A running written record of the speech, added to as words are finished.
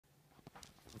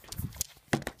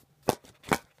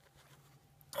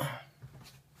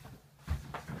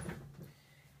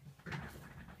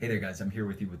Hey there guys, I'm here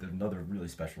with you with another really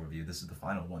special review. This is the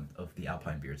final one of the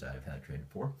Alpine beers I've had traded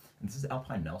for. And this is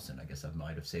Alpine Nelson. I guess I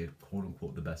might have saved quote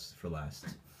unquote the best for last.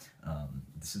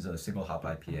 This is a single hop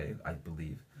IPA, I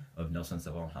believe, of Nelson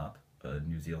Sauvin hop, a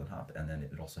New Zealand hop, and then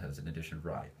it also has an addition of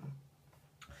rye.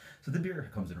 So the beer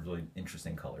comes in a really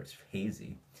interesting color. It's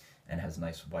hazy and has a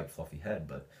nice white fluffy head,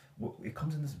 but it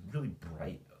comes in this really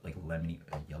bright, like lemony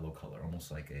yellow color,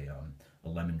 almost like a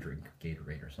lemon drink,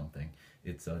 Gatorade or something.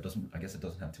 It's doesn't, I guess it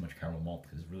doesn't have too much caramel malt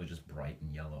because it's really just bright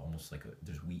and yellow, almost like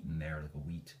there's wheat in there, like a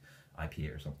wheat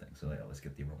IPA or something. So yeah, let's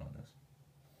get the aroma on this.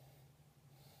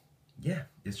 Yeah,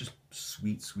 it's just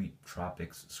sweet, sweet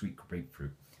tropics, sweet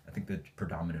grapefruit. I think the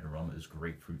predominant aroma is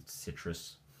grapefruit,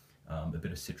 citrus, a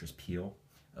bit of citrus peel,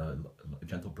 a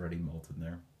gentle bready malt in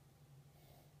there.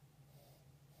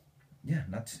 Yeah,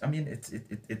 not. I mean, it's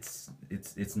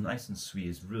nice and sweet.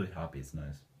 It's really hoppy. It's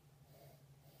nice.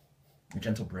 A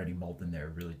gentle bready malt in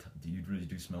there. Really, you really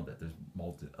do smell that there's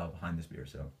malt behind this beer.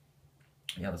 So,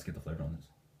 yeah, let's get the flavor on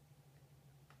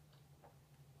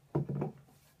this.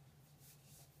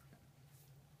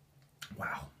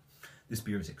 Wow, this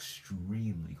beer is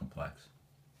extremely complex.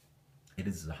 It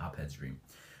is a hophead's dream.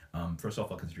 First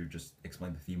off, I'll consider just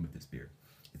explain the theme of this beer.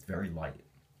 It's very light.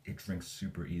 It drinks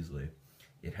super easily.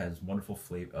 It has wonderful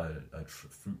flavor,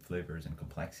 fruit flavors and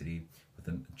complexity with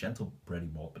a gentle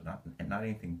bready malt, but not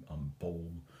anything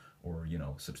bold or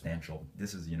substantial.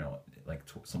 This is like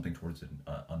something towards an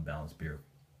unbalanced beer.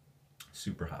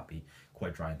 Super hoppy,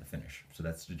 quite dry in the finish. So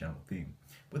that's the general theme.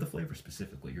 With the flavor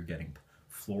specifically, you're getting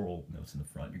floral notes in the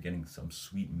front. You're getting some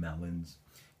sweet melons,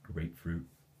 grapefruit.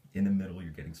 In the middle,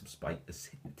 you're getting some a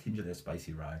tinge of that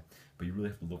spicy rye, but you really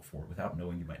have to look for it. Without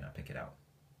knowing, you might not pick it out.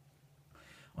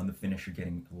 On the finish, you're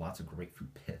getting lots of grapefruit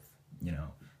pith,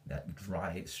 that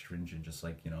dry, astringent, just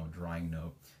like, drying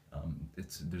note.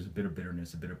 There's a bit of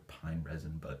bitterness, a bit of pine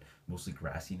resin, but mostly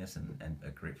grassiness and a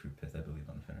grapefruit pith, I believe,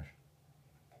 on the finish.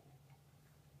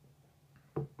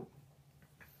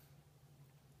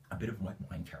 A bit of white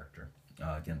wine character.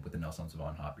 Again, with the Nelson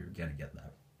Sauvin hop, you're going to get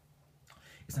that.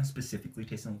 It's not specifically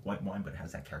tasting like white wine, but it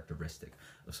has that characteristic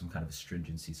of some kind of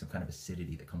astringency, some kind of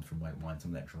acidity that comes from white wine,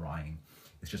 some of that drying.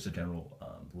 It's just a general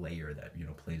layer that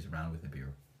plays around with the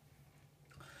beer.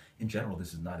 In general,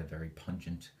 this is not a very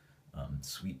pungent,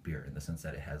 sweet beer in the sense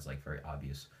that it has like very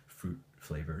obvious fruit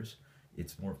flavors.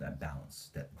 It's more of that balance,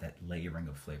 that layering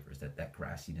of flavors, that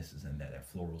grassiness is in there, that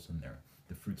florals in there,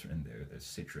 the fruits are in there, there's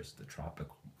citrus, the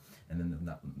tropical, and then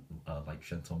the light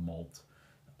gentle malt.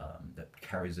 That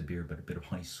carries the beer, but a bit of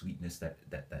honey sweetness that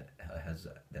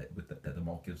the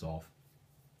malt gives off.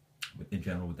 In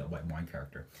general, with that white wine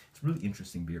character, it's a really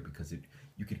interesting beer because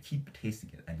you could keep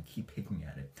tasting it and keep picking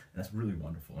at it, and that's really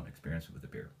wonderful and experience with the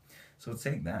beer. So,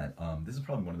 saying that, this is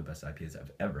probably one of the best IPAs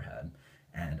I've ever had,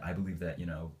 and I believe that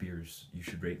beers, you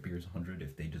should rate beers 100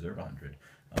 if they deserve 100.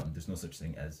 There's no such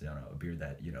thing as a beer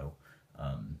that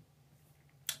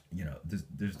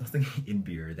there's nothing in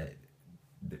beer that.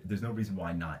 There's no reason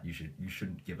why not. You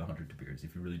shouldn't give 100 to beers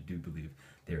if you really do believe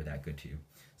they're that good to you.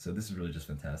 So this is really just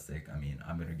fantastic. I mean,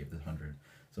 I'm gonna give this 100.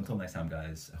 So until next time,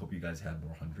 guys, I hope you guys have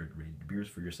more 100 rated beers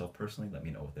for yourself personally. Let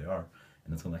me know what they are.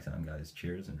 And until next time, guys,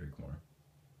 cheers and drink more.